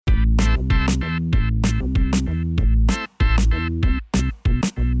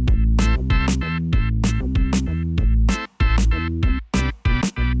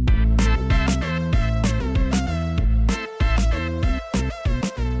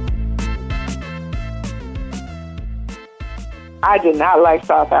I did not like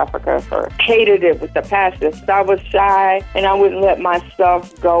South Africa or hated it with the passion. I was shy and I wouldn't let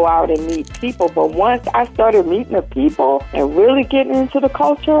myself go out and meet people. But once I started meeting the people and really getting into the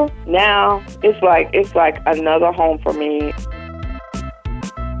culture, now it's like another home for me.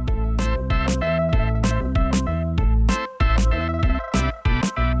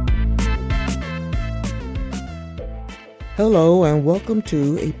 Hello and welcome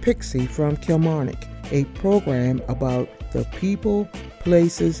to A Pixie from Kilmarnock, a program about the people,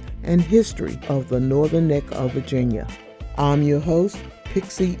 places, and history of the Northern Neck of Virginia. I'm your host,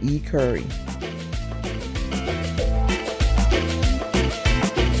 Pixie E. Curry.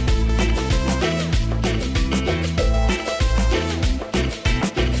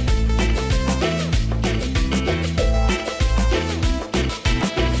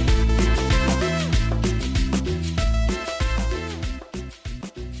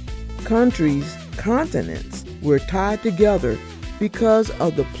 Countries, continents were tied together because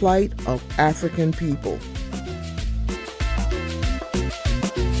of the plight of African people.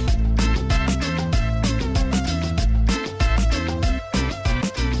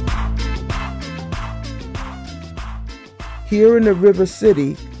 Here in the River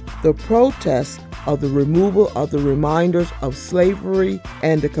City, the protests of the removal of the reminders of slavery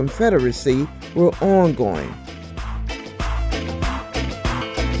and the Confederacy were ongoing.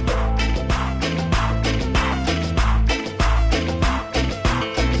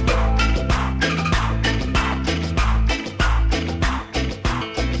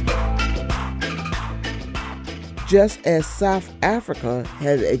 Just as South Africa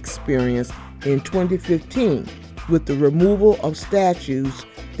had experienced in 2015 with the removal of statues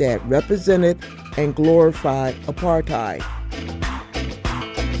that represented and glorified apartheid.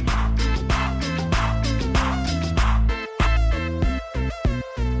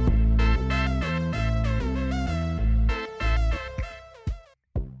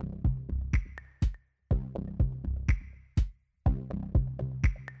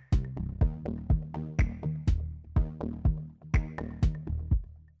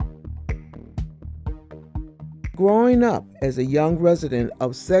 Growing up as a young resident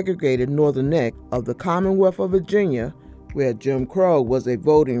of segregated Northern Neck of the Commonwealth of Virginia, where Jim Crow was a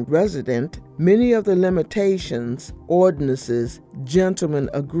voting resident, many of the limitations, ordinances, gentlemen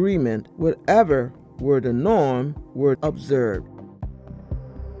agreement, whatever were the norm, were observed.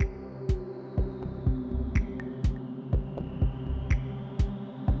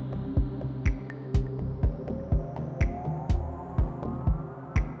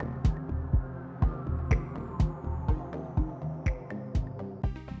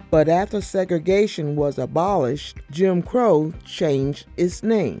 But after segregation was abolished, Jim Crow changed its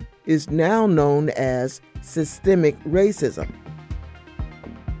name. It's now known as systemic racism.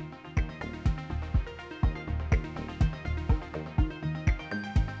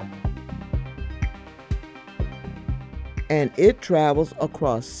 And it travels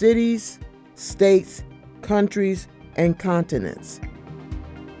across cities, states, countries, and continents.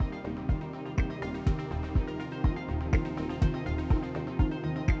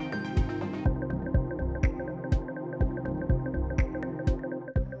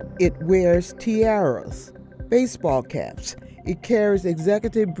 It wears tiaras, baseball caps. It carries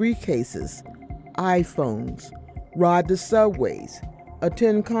executive briefcases, iPhones, ride the subways,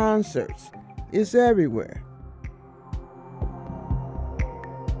 attend concerts. It's everywhere.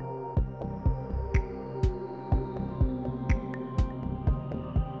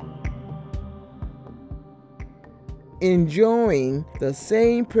 Enjoying the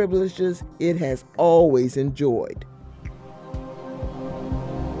same privileges it has always enjoyed.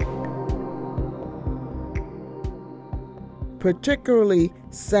 Particularly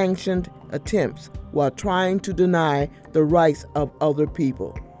sanctioned attempts while trying to deny the rights of other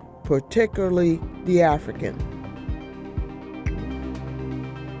people, particularly the African.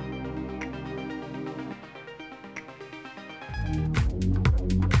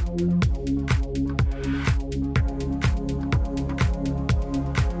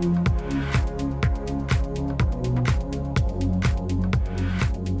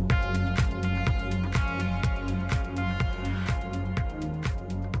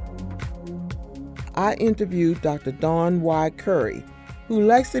 I interviewed Dr. Dawne Y. Curry, who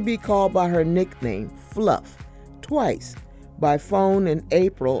likes to be called by her nickname, Fluff, twice, by phone in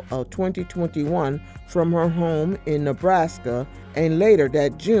April of 2021 from her home in Nebraska, and later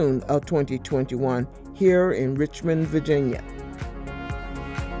that June of 2021 here in Richmond, Virginia.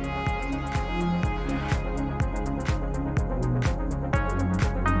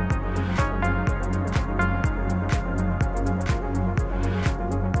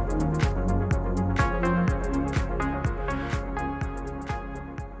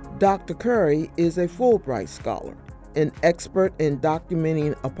 Dr. Curry is a Fulbright Scholar, an expert in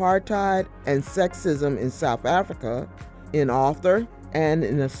documenting apartheid and sexism in South Africa, an author, and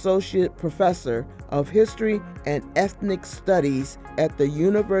an associate professor of history and ethnic studies at the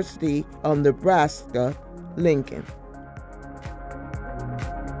University of Nebraska, Lincoln.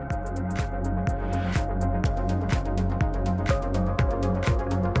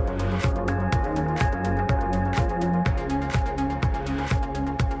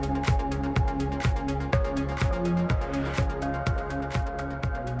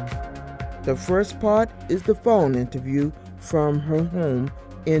 The first part is the phone interview from her home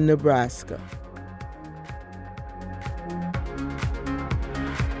in Nebraska.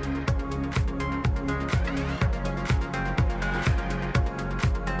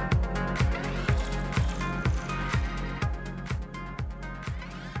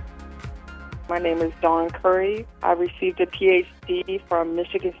 My name is Dawne Curry. I received a PhD from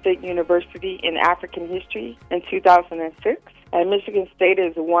Michigan State University in African History in 2006. And Michigan State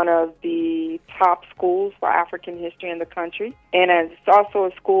is one of the top schools for African history in the country. And it's also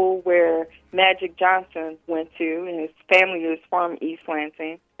a school where Magic Johnson went to, and his family is from East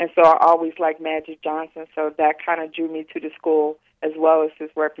Lansing. And so I always liked Magic Johnson, so that kind of drew me to the school as well as his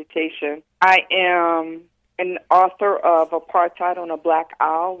reputation. I am an author of Apartheid on a Black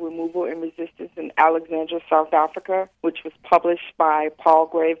Isle, Removal and Resistance in Alexandria, South Africa, which was published by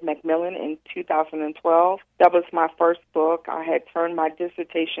Palgrave Macmillan in 2012. That was my first book. I had turned my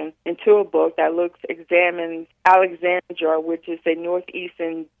dissertation into a book that examines Alexandria, which is a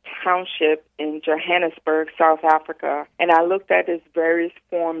northeastern township in Johannesburg, South Africa. And I looked at its various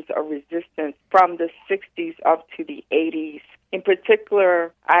forms of resistance from the 60s up to the 80s. In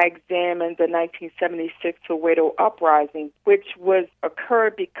particular, I examined the 1976 Soweto uprising, which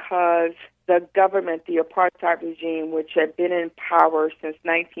occurred because the government, the apartheid regime, which had been in power since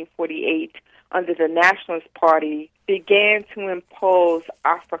 1948 under the Nationalist Party, began to impose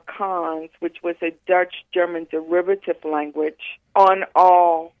Afrikaans, which was a Dutch-German derivative language, on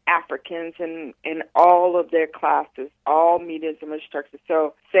all Africans in all of their classes, all mediums of instruction.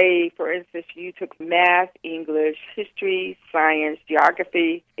 So, say, for instance, you took math, English, history, science,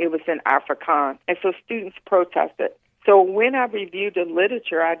 geography, it was in Afrikaans. And so students protested. So when I reviewed the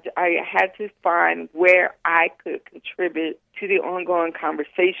literature, I had to find where I could contribute to the ongoing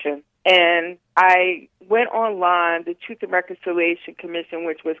conversation. And I went online, the Truth and Reconciliation Commission,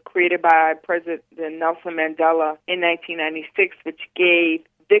 which was created by President Nelson Mandela in 1996, which gave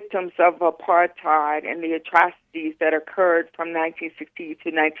victims of apartheid and the atrocities that occurred from 1960 to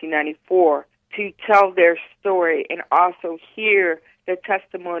 1994 to tell their story and also hear the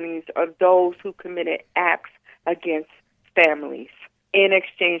testimonies of those who committed acts against families in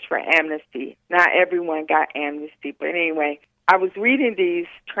exchange for amnesty. Not everyone got amnesty, but anyway, I was reading these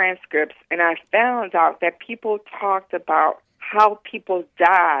transcripts and I found out that people talked about how people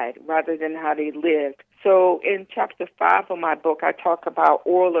died rather than how they lived. So in chapter 5 of my book, I talk about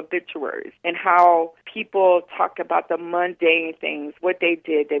oral obituaries and how people talk about the mundane things, what they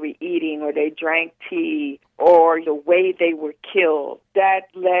did, they were eating or they drank tea or the way they were killed. That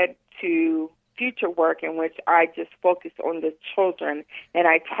led to future work in which I just focus on the children, and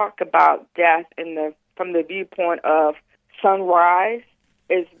I talk about death from the viewpoint of sunrise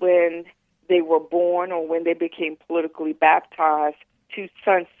is when they were born or when they became politically baptized, to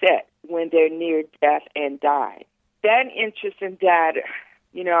sunset when they're near death and die. That interest in that,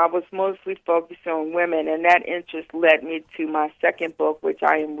 I was mostly focused on women, and that interest led me to my second book, which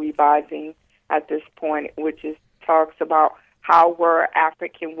I am revising at this point, which talks about how were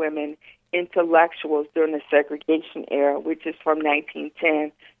African women intellectuals during the segregation era, which is from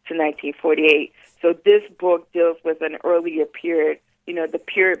 1910 to 1948. So this book deals with an earlier period, the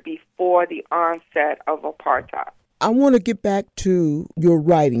period before the onset of apartheid. I want to get back to your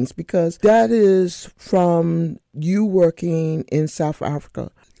writings because that is from you working in South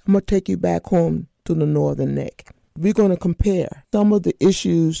Africa. I'm going to take you back home to the Northern Neck. We're going to compare some of the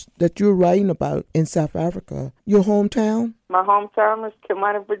issues that you're writing about in South Africa. Your hometown? My hometown is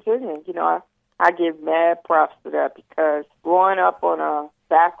Kilmarnock, Virginia. I give mad props to that because growing up on a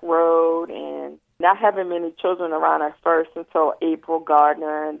back road and not having many children around at first until April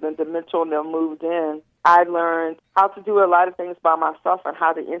Gardner and then the Mitchell and them moved in, I learned how to do a lot of things by myself and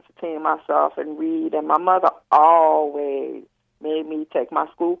how to entertain myself and read. And my mother always made me take my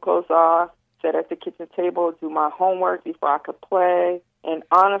school clothes off, sit at the kitchen table, do my homework before I could play. And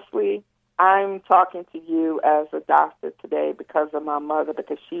honestly, I'm talking to you as a doctor today because of my mother,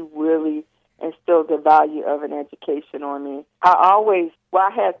 because she really instilled the value of an education on me. I always Well,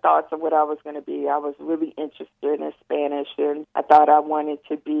 I had thoughts of what I was going to be. I was really interested in Spanish, and I thought I wanted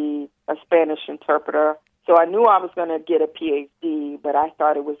to be a Spanish interpreter. So I knew I was going to get a PhD, but I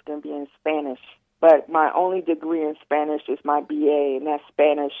thought it was going to be in Spanish. But my only degree in Spanish is my BA, and that's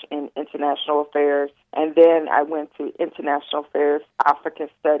Spanish in International Affairs. And then I went to International Affairs, African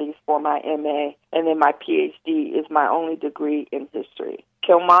Studies for my MA, and then my PhD is my only degree in history.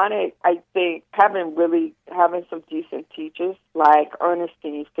 Kilmarnock, I think, having some decent teachers like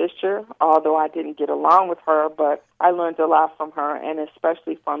Ernestine Fisher, although I didn't get along with her, but I learned a lot from her, and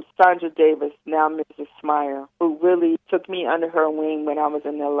especially from Sandra Davis, now Mrs. Smyer, who really took me under her wing when I was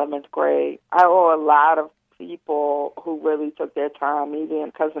in the 11th grade. I owe a lot of people who really took their time,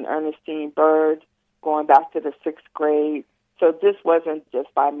 even Cousin Ernestine Bird, going back to the 6th grade. So this wasn't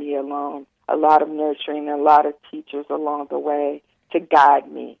just by me alone. A lot of nurturing, a lot of teachers along the way to guide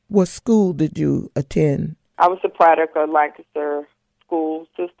me. What school did you attend? I was a product of Lancaster school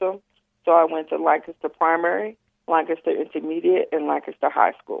system. So I went to Lancaster Primary, Lancaster Intermediate, and Lancaster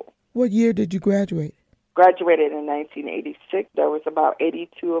High School. What year did you graduate? Graduated in 1986. There was about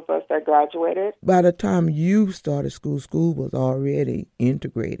 82 of us that graduated. By the time you started school was already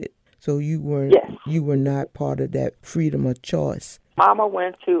integrated. So you weren't. Yes. You were not part of that freedom of choice. Mama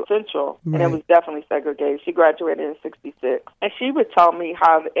went to Central, and it was definitely segregated. She graduated in 66. And she would tell me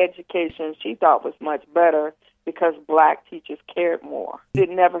how the education she thought was much better because black teachers cared more. I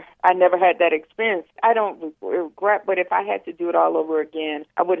never had that experience. I don't regret, but if I had to do it all over again,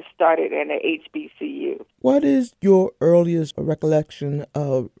 I would have started at an HBCU. What is your earliest recollection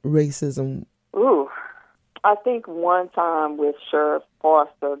of racism? Ooh, I think one time with Sheriff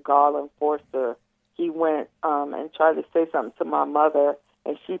Forster, Garland Forster, he went and tried to say something to my mother,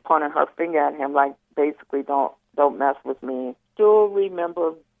 and she pointed her finger at him like, basically, don't mess with me. Still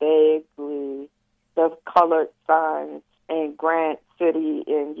remember vaguely the colored signs in Grant City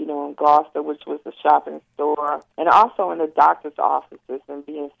in Gloucester, which was the shopping store, and also in the doctor's offices and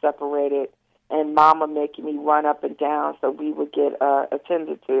being separated, and Mama making me run up and down so we would get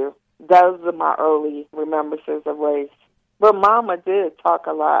attended to. Those are my early remembrances of race. But Mama did talk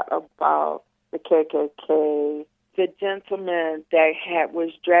a lot about the KKK, the gentleman that was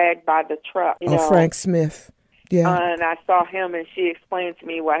dragged by the truck. Frank Smith. Yeah. And I saw him, and she explained to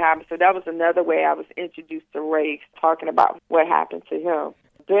me what happened. So that was another way I was introduced to race, talking about what happened to him.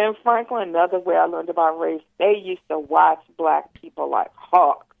 Ben Franklin, another way I learned about race, they used to watch black people like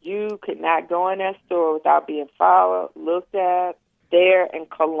hawks. You could not go in that store without being followed, looked at. There and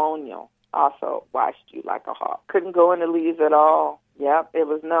Colonial also watched you like a hawk. Couldn't go in the leaves at all. Yep, it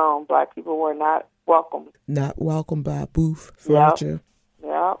was known. Black people were not welcome. Not welcome by Booth Furniture.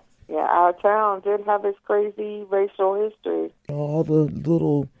 Yep. Yeah, our town did have its crazy racial history. All the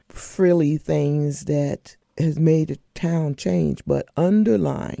little frilly things that has made the town change, but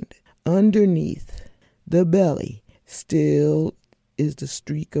underneath the belly still is the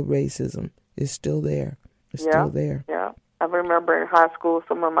streak of racism. It's still there. It's still there. Yeah. I remember in high school,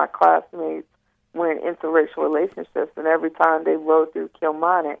 some of my classmates were in interracial relationships, and every time they rode through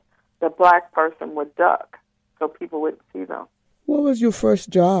Kilmarnock, the black person would duck so people wouldn't see them. What was your first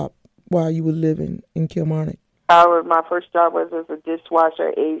job while you were living in Kilmarnock? My first job was as a dishwasher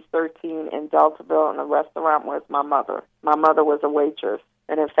at age 13 in Deltaville, and the restaurant was my mother. My mother was a waitress,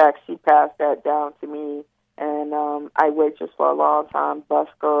 and in fact, she passed that down to me, and I waitressed for a long time, bus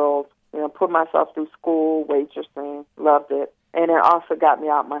girls, put myself through school, waitressing, loved it. And it also got me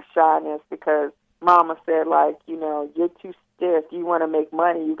out my shyness because Mama said, you're too stiff. You want to make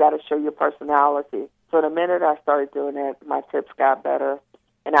money, you got to show your personality. So the minute I started doing that, my tips got better.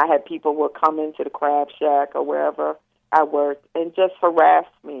 And I had people would come into the crab shack or wherever I worked and just harass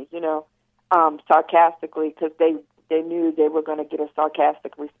me, sarcastically because they knew they were going to get a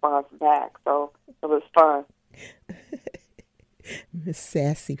sarcastic response back. So it was fun. Miss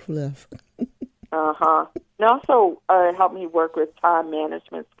Sassy Fluff. Uh-huh. And also it helped me work with time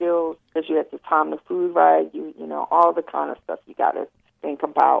management skills because you have to time the food right, you know, all the kind of stuff you got to think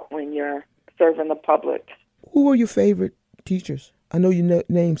about when you're serving the public. Who were your favorite teachers? I know you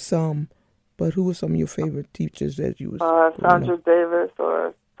named some, but who were some of your favorite teachers that you was? Sandra Davis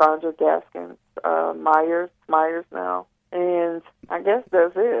or Sandra Gaskins, Myers now. And I guess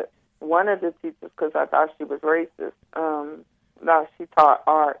that's it. One of the teachers, because I thought she was racist, no, she taught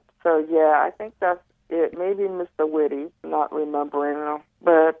art. So, yeah, I think that's it. Maybe Mr. Whitty, not remembering him.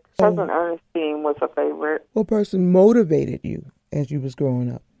 But Cousin Ernestine was a favorite. What person motivated you as you was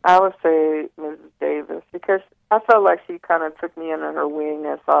growing up? I would say Mrs. Davis, because I felt like she kind of took me under her wing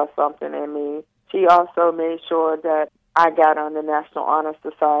and saw something in me. She also made sure that I got on the National Honor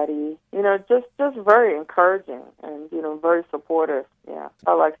Society. You know, just very encouraging and, you know, very supportive. Yeah. Yeah, I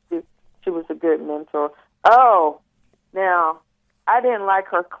felt like she was a good mentor. Oh, now, I didn't like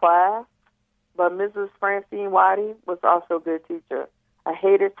her class, but Mrs. Francine Waddy was also a good teacher. I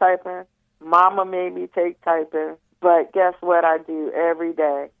hated typing. Mama made me take typing. But guess what I do every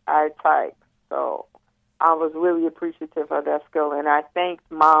day? I type. So I was really appreciative of that skill. And I thanked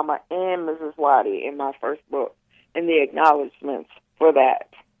Mama and Mrs. Waddy in my first book in the acknowledgments for that.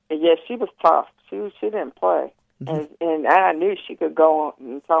 And yes, she was tough. She didn't play. And I knew she could go on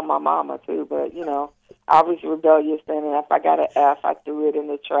and tell my mama, too. But, I was rebellious then. And if I got an F, I threw it in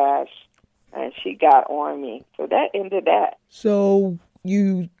the trash. And she got on me. So that ended that. So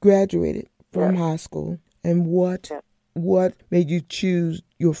you graduated from high school. And what made you choose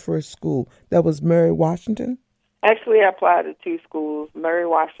your first school? That was Mary Washington? Actually, I applied to two schools, Mary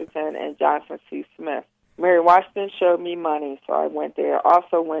Washington and Johnson C. Smith. Mary Washington showed me money, so I went there.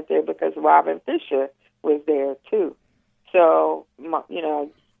 Also went there because Robin Fisher was there, too. So,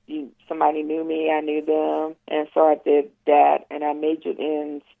 somebody knew me, I knew them, and so I did that, and I majored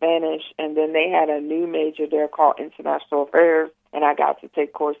in Spanish, and then they had a new major there called International Affairs, and I got to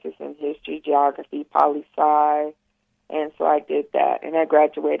take courses in history, geography, poli-sci, and so I did that, and I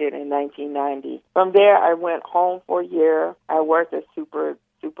graduated in 1990. From there, I went home for a year. I worked at Super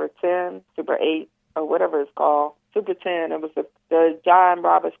 10, Super 8, or whatever it's called. Super 10, it was the John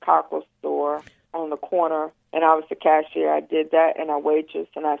Roberts Cockle store on the corner, and I was the cashier. I did that, and I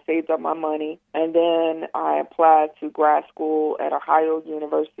waitressed, and I saved up my money. And then I applied to grad school at Ohio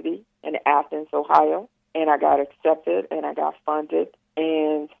University in Athens, Ohio, and I got accepted, and I got funded.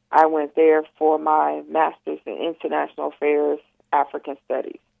 And I went there for my master's in international affairs, African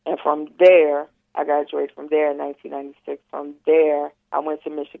studies. And from there, I graduated from there in 1996. From there, I went to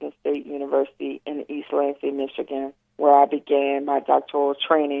Michigan State University in East Lansing, Michigan, where I began my doctoral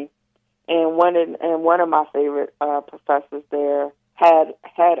training. And one of my favorite professors there had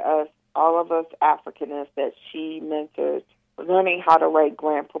us, all of us Africanists that she mentored, learning how to write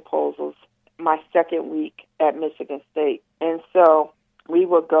grant proposals my second week at Michigan State. And so we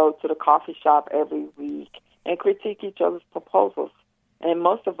would go to the coffee shop every week and critique each other's proposals. And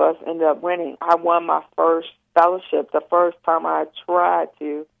most of us ended up winning. I won my first fellowship the first time I tried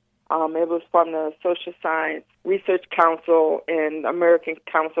to. It was from the Social Science Research Council and American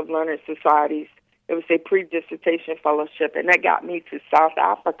Council of Learned Societies. It was a pre-dissertation fellowship, and that got me to South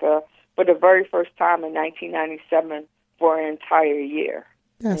Africa for the very first time in 1997 for an entire year.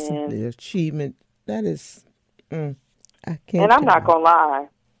 That's an achievement. That is, I can't. And I'm not going to lie,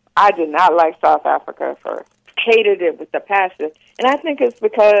 I did not like South Africa at first. Hated it with the passion. And I think it's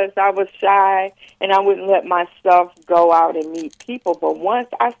because I was shy and I wouldn't let myself go out and meet people. But once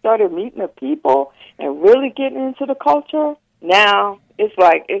I started meeting the people and really getting into the culture, now it's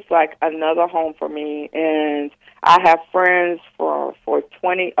like another home for me. And I have friends for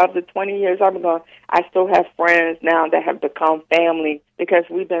 20 of the 20 years I've been going. I still have friends now that have become family because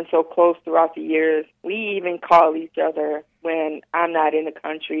we've been so close throughout the years. We even call each other when I'm not in the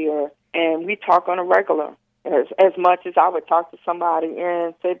country, and we talk on a regular. As much as I would talk to somebody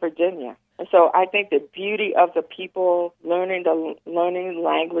in, say, Virginia. And so I think the beauty of the people, learning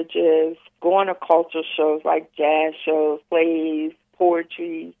languages, going to culture shows like jazz shows, plays,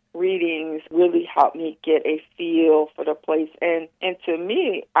 poetry, readings really helped me get a feel for the place. And to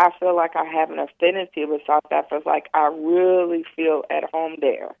me, I feel like I have an affinity with South Africa. Like I really feel at home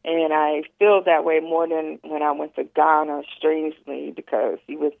there. And I feel that way more than when I went to Ghana, strangely, because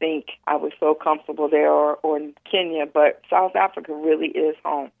you would think I was so comfortable there or in Kenya. But South Africa really is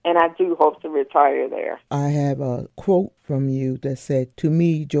home. And I do hope to retire there. I have a quote from you that said, "To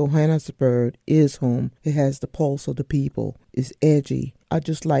me, Johannesburg is home. It has the pulse of the people. It's edgy. I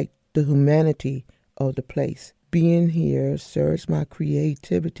just like the humanity of the place. Being here serves my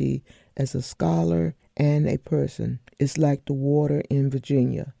creativity as a scholar and a person. It's like the water in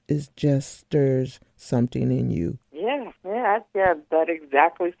Virginia. It just stirs something in you." Yeah, that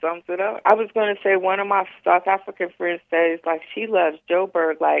exactly sums it up. I was going to say one of my South African friends says, like, she loves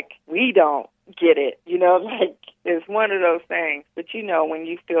Joburg like we don't get it, like it's one of those things. But when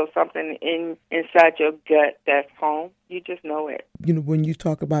you feel something inside your gut that's home, you just know it. When you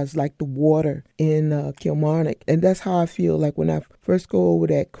talk about it's like the water in Kilmarnock, and that's how I feel like when I first go over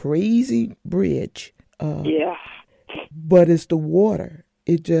that crazy bridge. Yeah. But it's the water.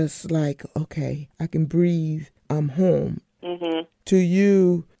 It just like, okay, I can breathe. I'm home. Mm-hmm. To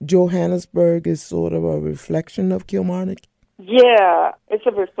you, Johannesburg is sort of a reflection of Kilmarnock? Yeah, it's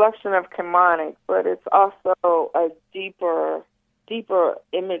a reflection of Kilmarnock, but it's also a deeper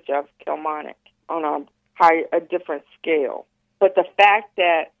image of Kilmarnock on a different scale. But the fact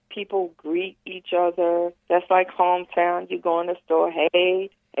that people greet each other. That's like hometown. You go in the store, hey,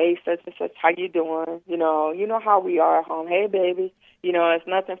 such and such, how you doing? You know how we are at home. Hey, baby. It's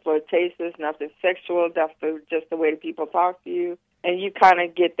nothing flirtatious, nothing sexual. That's just the way the people talk to you. And you kind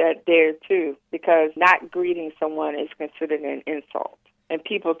of get that there, too, because not greeting someone is considered an insult. And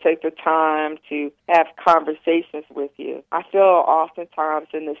people take the time to have conversations with you. I feel oftentimes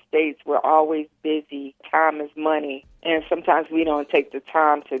in the States we're always busy. Time is money. And sometimes we don't take the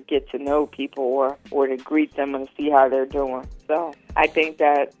time to get to know people or to greet them and see how they're doing. So I think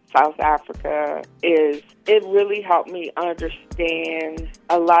that South Africa it really helped me understand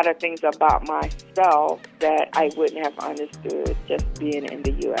a lot of things about myself that I wouldn't have understood just being in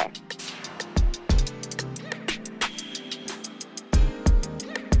the U.S.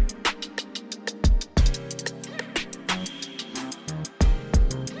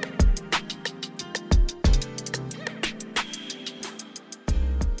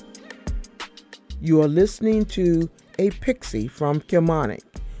 You are listening to A Pixie from Kilmarnock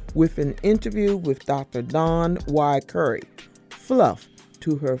with an interview with Dr. Dawne Y. Curry, Fluff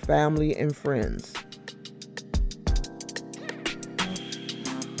to her family and friends.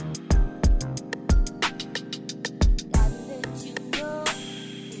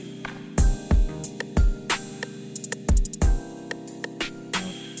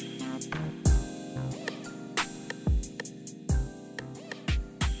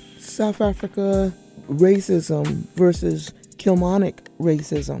 South Africa racism versus Kilmarnock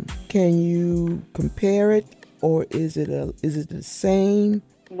racism. Can you compare it, or is it the same?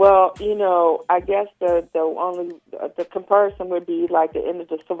 Well, I guess the comparison would be like the end of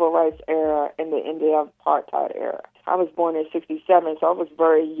the civil rights era and the end of the apartheid era. I was born in '67, so I was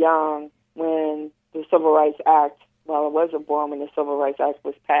very young when the Civil Rights Act. Well, I wasn't born when the Civil Rights Act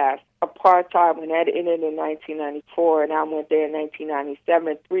was passed. Apartheid, when that ended in 1994, and I went there in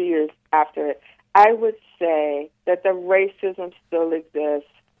 1997, 3 years after it, I would say that the racism still exists.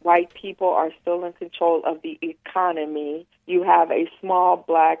 White people are still in control of the economy. You have a small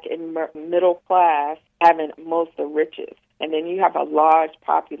black and middle class having most of the riches. And then you have a large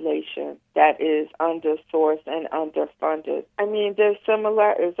population that is undersourced and underfunded. I mean, still a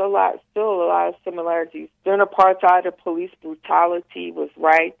lot of similarities. During apartheid, the police brutality was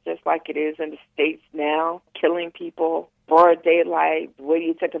right, just like it is in the States now, killing people, broad daylight, whether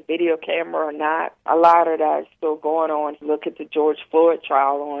you take a video camera or not. A lot of that is still going on. Look at the George Floyd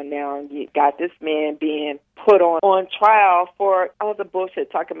trial on now, and you got this man being put on trial for all the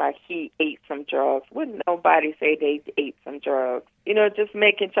bullshit talking about he ate some drugs. Wouldn't nobody say they ate some drugs? Just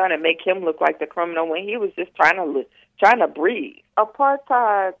trying to make him look like the criminal when he was just trying to breathe.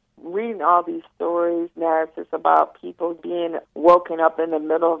 Apartheid, reading all these stories, narratives about people being woken up in the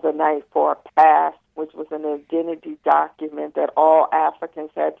middle of the night for a pass, which was an identity document that all Africans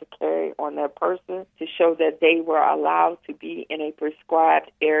had to carry on their person to show that they were allowed to be in a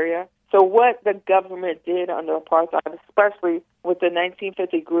prescribed area. So what the government did under apartheid, especially with the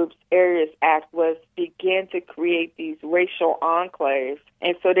 1950 Groups Areas Act, was begin to create these racial enclaves.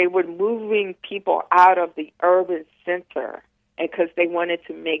 And so they were moving people out of the urban center because they wanted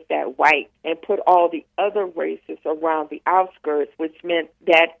to make that white and put all the other races around the outskirts, which meant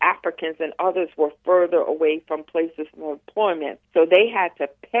that Africans and others were further away from places of employment. So they had to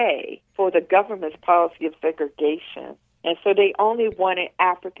pay for the government's policy of segregation. And so they only wanted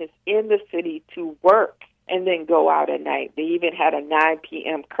Africans in the city to work and then go out at night. They even had a 9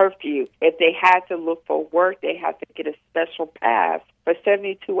 p.m. curfew. If they had to look for work, they had to get a special pass for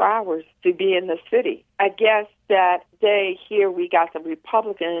 72 hours to be in the city. I guess that here we got the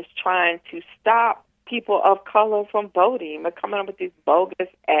Republicans trying to stop people of color from voting. They're coming up with these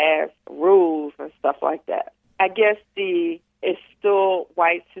bogus-ass rules and stuff like that. I guess it's still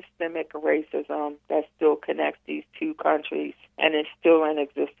white systemic racism that still connects these two countries, and it's still in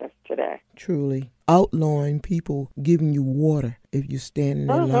existence today. Truly. Outlawing people giving you water if you stand in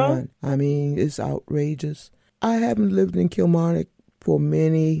line. I mean, it's outrageous. I haven't lived in Kilmarnock for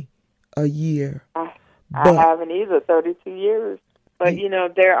many a year. I haven't either, 32 years. But,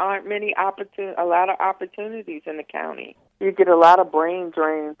 there aren't a lot of opportunities in the county. You get a lot of brain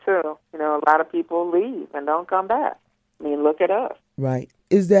drain, too. A lot of people leave and don't come back. I mean, look at us. Right.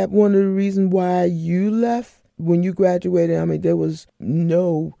 Is that one of the reasons why you left when you graduated? I mean, there was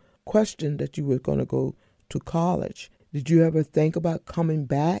no question that you were going to go to college. Did you ever think about coming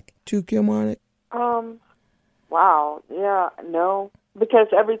back to Kilmarnock? Wow. Yeah, no. Because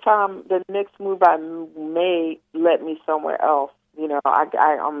every time the next move I made led me somewhere else.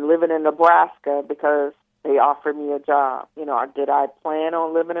 I'm living in Nebraska because they offered me a job. Did I plan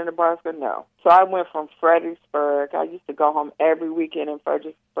on living in Nebraska? No. So I went from Fredericksburg. I used to go home every weekend in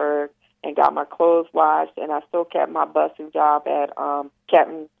Fredericksburg and got my clothes washed, and I still kept my busing job at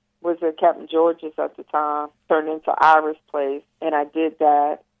Captain George's at the time, turned into Irish Place, and I did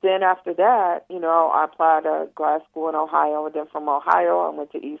that. Then after that, I applied to grad school in Ohio. And then from Ohio, I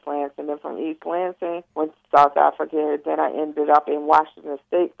went to East Lansing. Then from East Lansing, went to South Africa. Then I ended up in Washington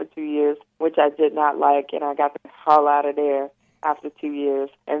State for 2 years, which I did not like, and I got the hell out of there after 2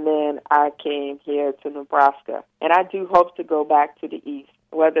 years. And then I came here to Nebraska. And I do hope to go back to the East,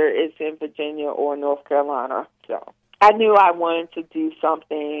 whether it's in Virginia or North Carolina. So I knew I wanted to do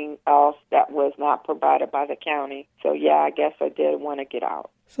something else that was not provided by the county. So, yeah, I guess I did want to get out.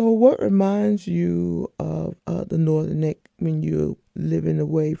 So what reminds you of the Northern Neck when you're living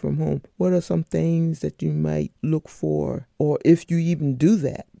away from home? What are some things that you might look for, or if you even do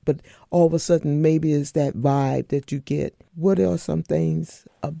that, but all of a sudden maybe it's that vibe that you get? What are some things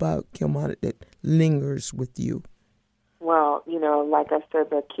about Kilmarnock that lingers with you? Well, like I said,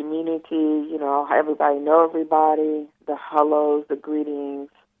 the community, everybody know everybody, the hellos, the greetings,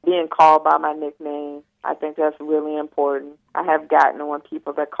 being called by my nickname. I think that's really important. I have gotten on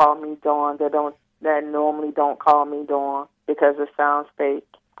people that call me Dawne that normally don't call me Dawne because it sounds fake.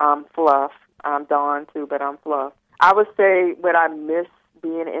 I'm Fluff. I'm Dawne too, but I'm Fluff. I would say what I miss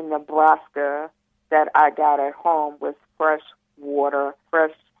being in Nebraska that I got at home was fresh water,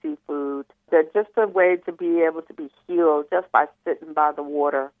 fresh seafood. That just a way to be able to be healed just by sitting by the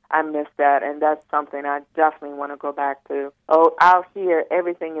water. I miss that, and that's something I definitely want to go back to. Oh, out here,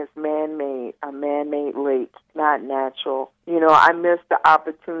 everything is man-made, a man-made lake, not natural. I miss the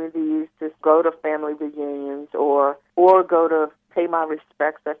opportunities to go to family reunions or go to pay my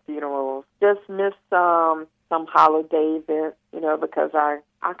respects at funerals. Just miss some holiday events, because I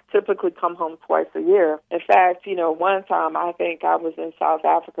typically come home twice a year. In fact, one time I think I was in South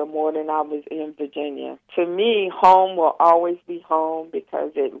Africa more than I was in Virginia. To me, home will always be home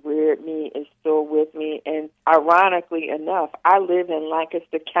because it reared me, it's still with me. And ironically enough, I live in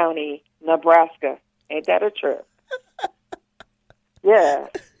Lancaster County, Nebraska. Ain't that a trip? Yeah.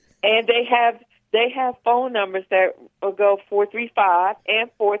 And they have phone numbers that will go 435 and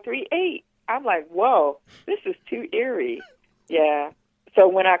 438. I'm like, whoa, this is too eerie. Yeah. So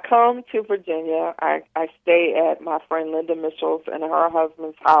when I come to Virginia, I stay at my friend Linda Mitchell's and her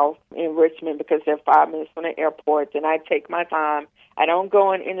husband's house in Richmond because they're 5 minutes from the airport, and I take my time. I don't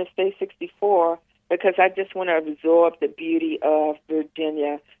go on Interstate 64 because I just want to absorb the beauty of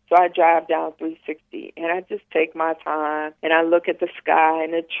Virginia. So I drive down 360, and I just take my time, and I look at the sky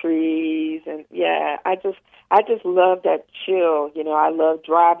and the trees, and yeah, I just love that chill. I love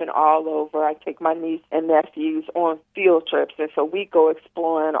driving all over. I take my niece and nephews on field trips, and so we go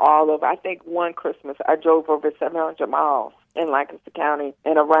exploring all over. I think one Christmas I drove over 700 miles in Lancaster County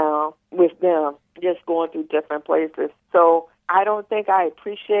and around with them, just going through different places. So I don't think I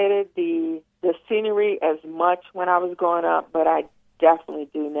appreciated the scenery as much when I was growing up, but I definitely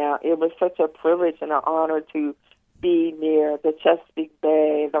do now. It was such a privilege and an honor to be near the Chesapeake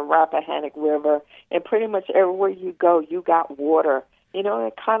Bay, the Rappahannock River, and pretty much everywhere you go, you got water.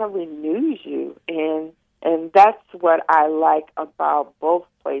 It kind of renews you, and that's what I like about both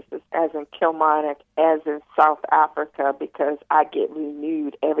places, as in Kilmarnock, as in South Africa, because I get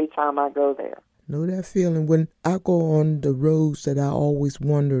renewed every time I go there. Know that feeling when I go on the roads that I always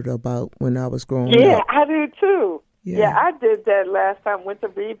wondered about when I was growing up. Yeah, I do too. Yeah, I did that last time, went to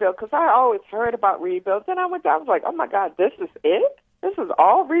Reedville, because I always heard about Reedville. Then I went there, I was like, oh my God, this is it? This is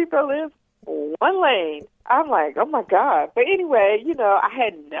all Reedville is? One lane. I'm like, oh my God. But anyway,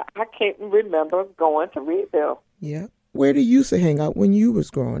 I can't remember going to Reedville. Yeah. Where did you used to hang out when you was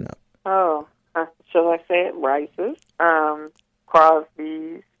growing up? Oh, shall I say it? Rice's,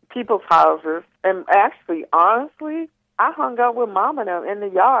 Crosby's, people's houses. And actually, honestly, I hung out with Mom and them in the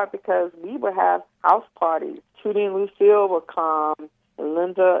yard because we would have house parties. Trudy and Lucille would come, and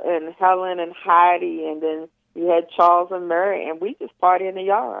Linda and Helen and Heidi, and then we had Charles and Mary, and we just party in the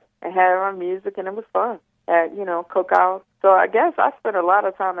yard and had our music, and it was fun at, cookouts. So I guess I spent a lot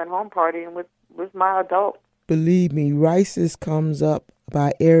of time at home partying with my adults. Believe me, Rice's comes up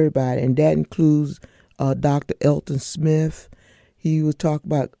by everybody, and that includes Dr. Elton Smith. He would talk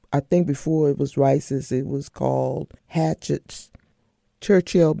about, I think before it was Rice's, it was called Hatchett's,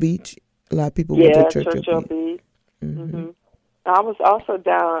 Churchill Beach. A lot of people went to Churchill Beach. Mm-hmm. I was also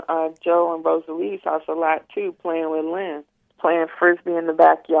down Joe and Rosalie's house a lot, too, playing with Lynn, playing Frisbee in the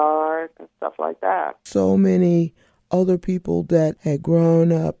backyard and stuff like that. So many other people that had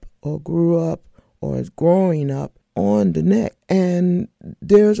grown up or grew up or is growing up on the neck. And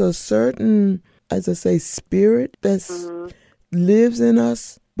there's a certain as I say, spirit that's lives in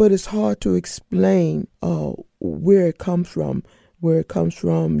us, but it's hard to explain where it comes from. Where it comes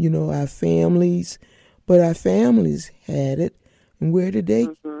from, our families, but our families had it, and where did they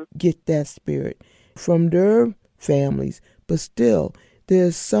get that spirit? From their families, but still,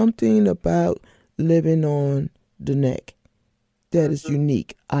 there's something about living on the neck that is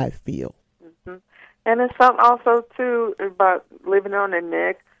unique, I feel. And it's something also, too, about living on the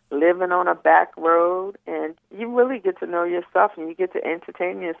neck, living on a back road, and you really get to know yourself, and you get to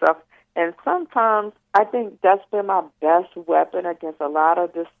entertain yourself. And sometimes I think that's been my best weapon against a lot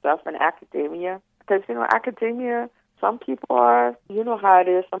of this stuff in academia. Because, academia, some people are, you know how it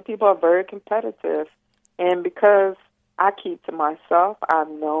is, some people are very competitive. And because I keep to myself,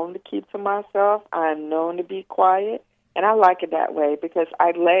 I'm known to keep to myself, I'm known to be quiet, and I like it that way because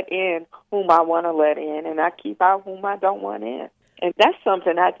I let in whom I want to let in, and I keep out whom I don't want in. And that's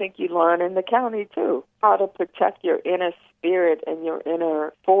something I think you learn in the county, too, how to protect your inner spirit and your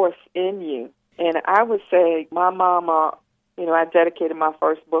inner force in you. And I would say my mama, I dedicated my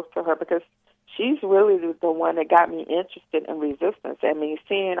first book to her because she's really the one that got me interested in resistance. I mean,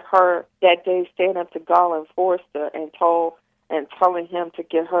 seeing her that day stand up to Garland Forster and telling him to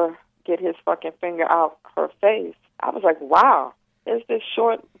get his fucking finger out her face, I was like, wow. There's this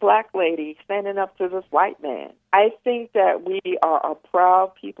short black lady standing up to this white man. I think that we are a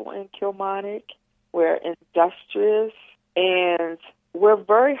proud people in Kilmarnock. We're industrious, and we're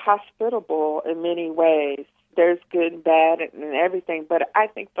very hospitable in many ways. There's good and bad and everything, but I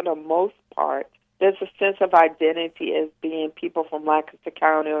think for the most part, there's a sense of identity as being people from Lancaster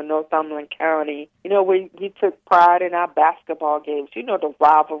County or Northumberland County. We took pride in our basketball games, the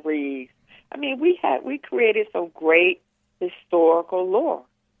rivalries. I mean, we created some great historical lore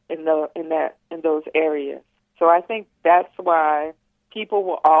in those areas. So I think that's why people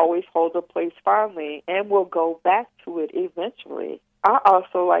will always hold a place fondly and will go back to it eventually. I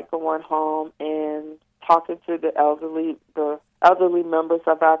also like going home and talking to the elderly members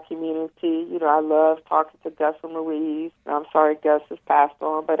of our community. I love talking to Gus and Louise. I'm sorry Gus has passed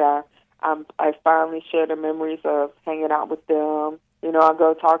on, but I finally share the memories of hanging out with them. I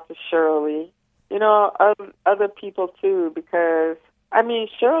go talk to Shirley. Other people too, because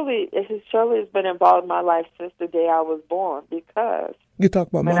Shirley has been involved in my life since the day I was born. Because you talk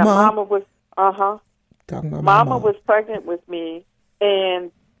about my mom. Mama was talking about Mama was pregnant with me,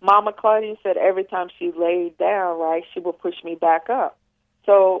 and Mama Claudine said every time she laid down, right, she would push me back up.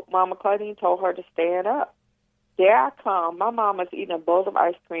 So Mama Claudine told her to stand up. There I come. My mama's eating a bowl of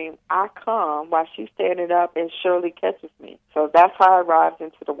ice cream. I come while she's standing up, and Shirley catches me. So that's how I arrived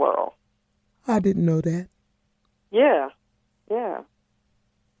into the world. I didn't know that. Yeah. Yep.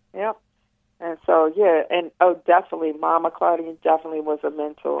 And so, definitely, Mama Claudine definitely was a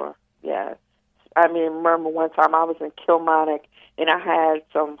mentor. Yeah. Remember one time I was in Kilmarnock, and I had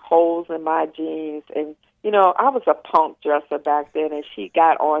some holes in my jeans, and, I was a punk dresser back then, and she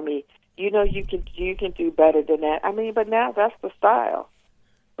got on me. You can do better than that. But now that's the style.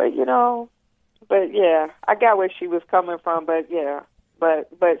 But, I got where she was coming from, but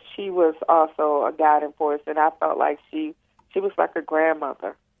she was also a guiding force, and I felt like she was like a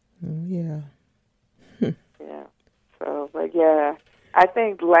grandmother. Yeah. Yeah. So, I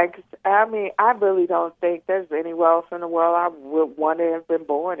think I really don't think there's anywhere else in the world I would want to have been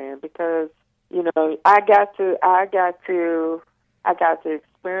born in because, I got to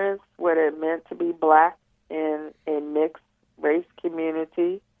experience what it meant to be black in a mixed race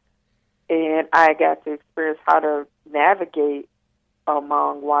community, and I got to experience how to navigate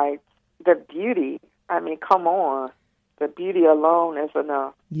among whites. The beauty, come on. The beauty alone is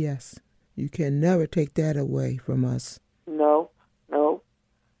enough. Yes. You can never take that away from us. No.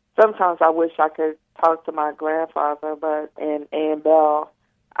 Sometimes I wish I could talk to my grandfather, and Ann Bell.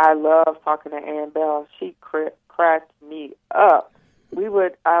 I love talking to Ann Bell. She cracked me up. We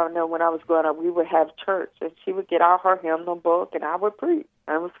would, when I was growing up, we would have church, and she would get out her hymnal book, and I would preach.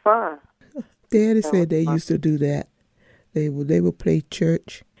 It was fun. Daddy said they used to do that. They would play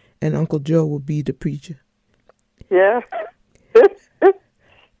church, and Uncle Joe would be the preacher. Yeah.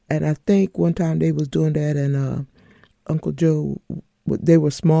 And I think one time they was doing that, and Uncle Joe, they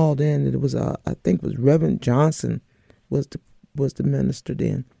were small then. It was I think it was Reverend Johnson was the minister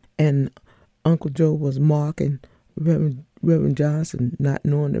then, and Uncle Joe was mocking Reverend Johnson, not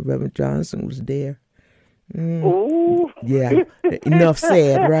knowing that Reverend Johnson was there. Ooh. Yeah. Enough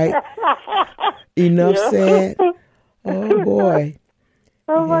said, right? Enough said. Oh boy.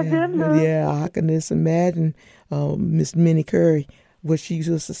 Oh my goodness. Yeah, I can just imagine Miss Minnie Curry, what she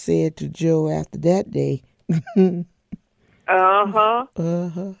used to say to Joe after that day. Uh-huh.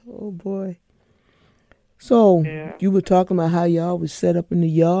 Uh-huh. Oh boy. So Yeah. you were talking about how y'all was set up in the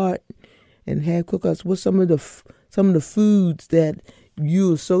yard and have cookouts. What's some of the foods that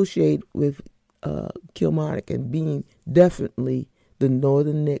you associate with Kilmarnock and being definitely the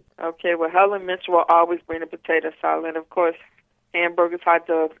Northern Neck? Okay, well, Helen Mitchell will always bring a potato salad, of course, hamburgers, hot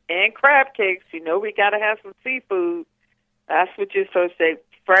dogs, and crab cakes. You know we got to have some seafood. That's what you associate.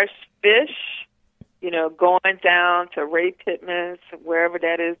 Fresh fish, going down to Ray Pittman's, wherever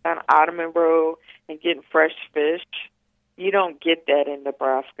that is, on Ottoman Road, and getting fresh fish. You don't get that in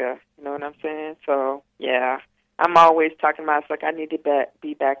Nebraska. You know what I'm saying? So, yeah. I'm always talking about, it's like I need to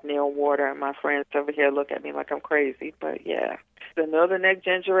be back near water, and my friends over here look at me like I'm crazy. But, yeah. The Northern Neck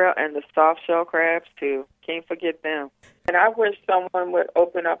ginger ale and the soft shell crabs, too. Can't forget them. And I wish someone would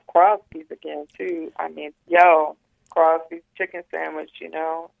open up Crosby's again, too. I mean, Crosby's chicken sandwich,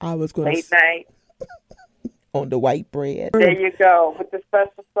 I was going late night. On the white bread. There you go, with the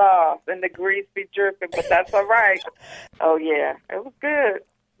special sauce and the grease be dripping, but that's all right. Oh, yeah. It was good. It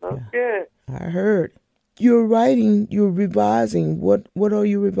was good. I heard. You're revising. What are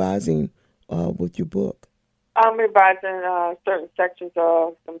you revising with your book? I'm revising certain sections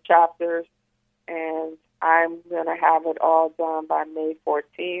of some chapters, and I'm going to have it all done by May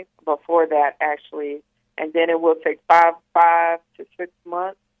 14th, before that, actually. And then it will take 5 to 6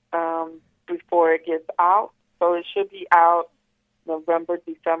 months before it gets out. So it should be out November,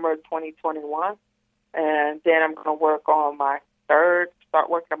 December of 2021. And then I'm going to work on start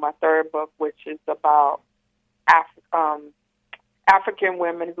working on my third book, which is about African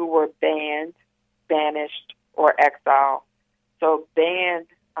women who were banned, banished, or exiled. So banned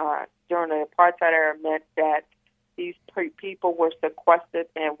during the apartheid era meant that these people were sequestered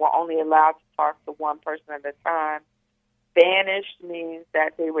and were only allowed to talk to one person at a time. Banished means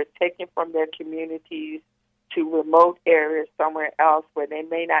that they were taken from their communities to remote areas somewhere else where they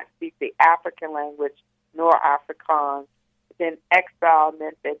may not speak the African language nor Afrikaans. Then exile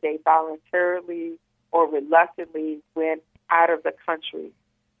meant that they voluntarily or reluctantly went out of the country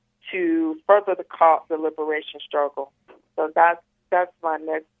to further the liberation struggle. So that's my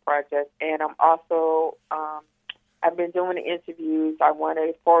next project. And I'm also I've been doing interviews. I want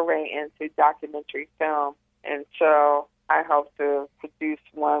to foray into documentary film, and so I hope to produce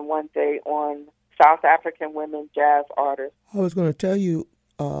one day on South African women jazz artists. I was going to tell you,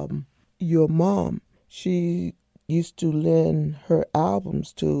 your mom, she used to lend her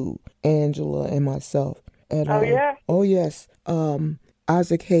albums to Angela and myself. And, yeah? Oh, yes.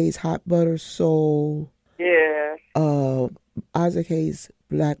 Isaac Hayes' Hot Butter Soul. Yeah. Isaac Hayes'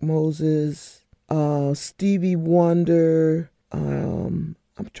 Black Moses. Stevie Wonder. I'm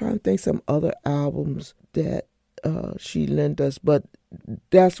trying to think some other albums that she lent us. But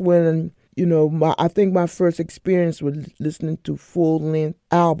that's when, I think my first experience with listening to full-length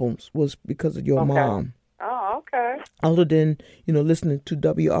albums was because of your mom. Oh, okay. Other than, listening to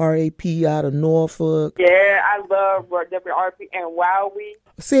WRAP out of Norfolk. Yeah, I love WRAP and Wowie.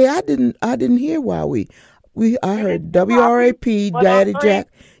 See, I didn't hear Wowie. I heard WRAP, Daddy Jack.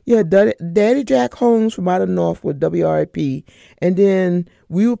 Yeah, Daddy Jack Holmes from out of North with WRAP. And then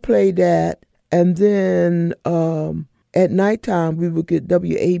we would play that. And then at nighttime, we would get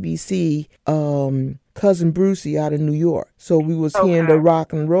WABC, Cousin Brucey out of New York. So we was hearing the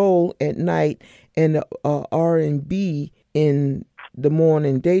rock and roll at night and the R&B in the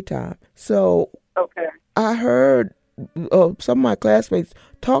morning, daytime. So I heard some of my classmates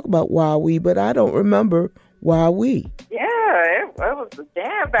talk about Wowie, but I don't remember Wowie. Yeah, it was a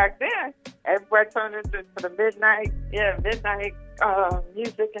jam back then. Everybody turned into the midnight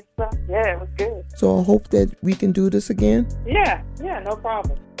music and stuff. Yeah, it was good. So I hope that we can do this again. Yeah, no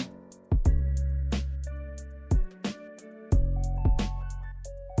problem.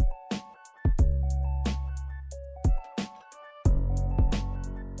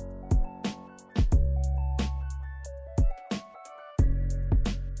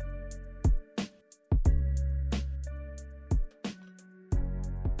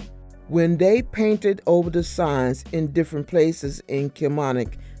 When they painted over the signs in different places in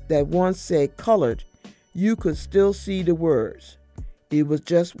Kilmarnock that once said colored, you could still see the words. It was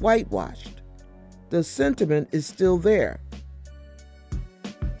just whitewashed. The sentiment is still there.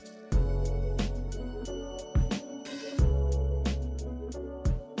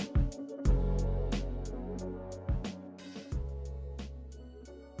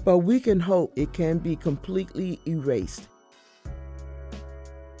 But we can hope it can be completely erased.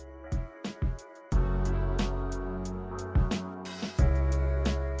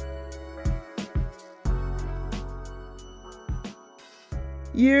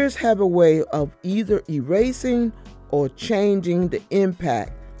 Years have a way of either erasing or changing the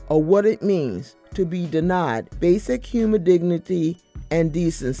impact of what it means to be denied basic human dignity and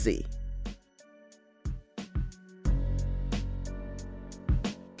decency.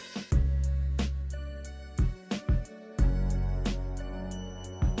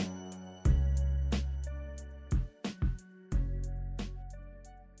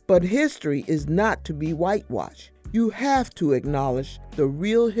 But history is not to be whitewashed. You have to acknowledge the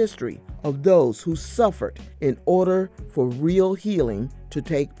real history of those who suffered in order for real healing to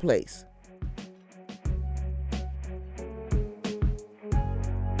take place.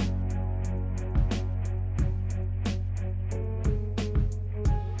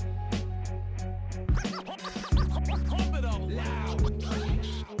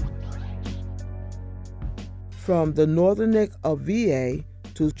 From the Northern Neck of VA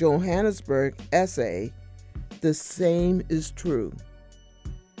to Johannesburg, SA, the same is true.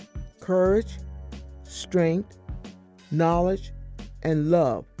 Courage, strength, knowledge, and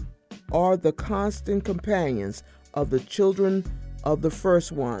love are the constant companions of the children of the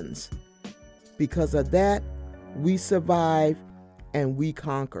first ones. Because of that, we survive and we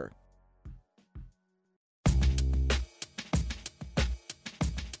conquer.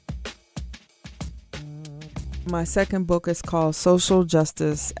 My second book is called Social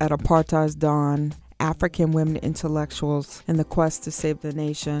Justice at Apartheid's Dawn: African Women Intellectuals in the Quest to Save the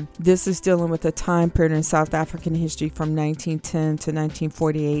Nation. This is dealing with a time period in South African history from 1910 to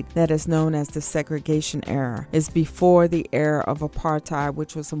 1948 that is known as the segregation era. It's before the era of apartheid,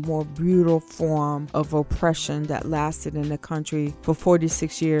 which was a more brutal form of oppression that lasted in the country for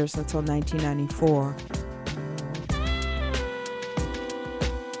 46 years until 1994.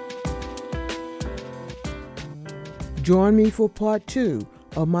 Join me for part 2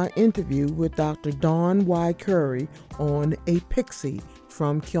 of my interview with Dr. Dawne Y. Curry on A Pixie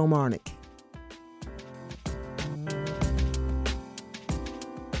from Kilmarnock.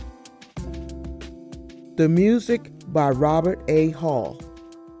 The music by Robert A. Hall.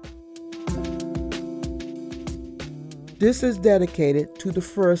 This is dedicated to the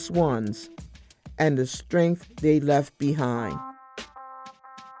first ones and the strength they left behind.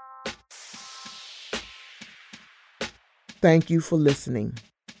 Thank you for listening.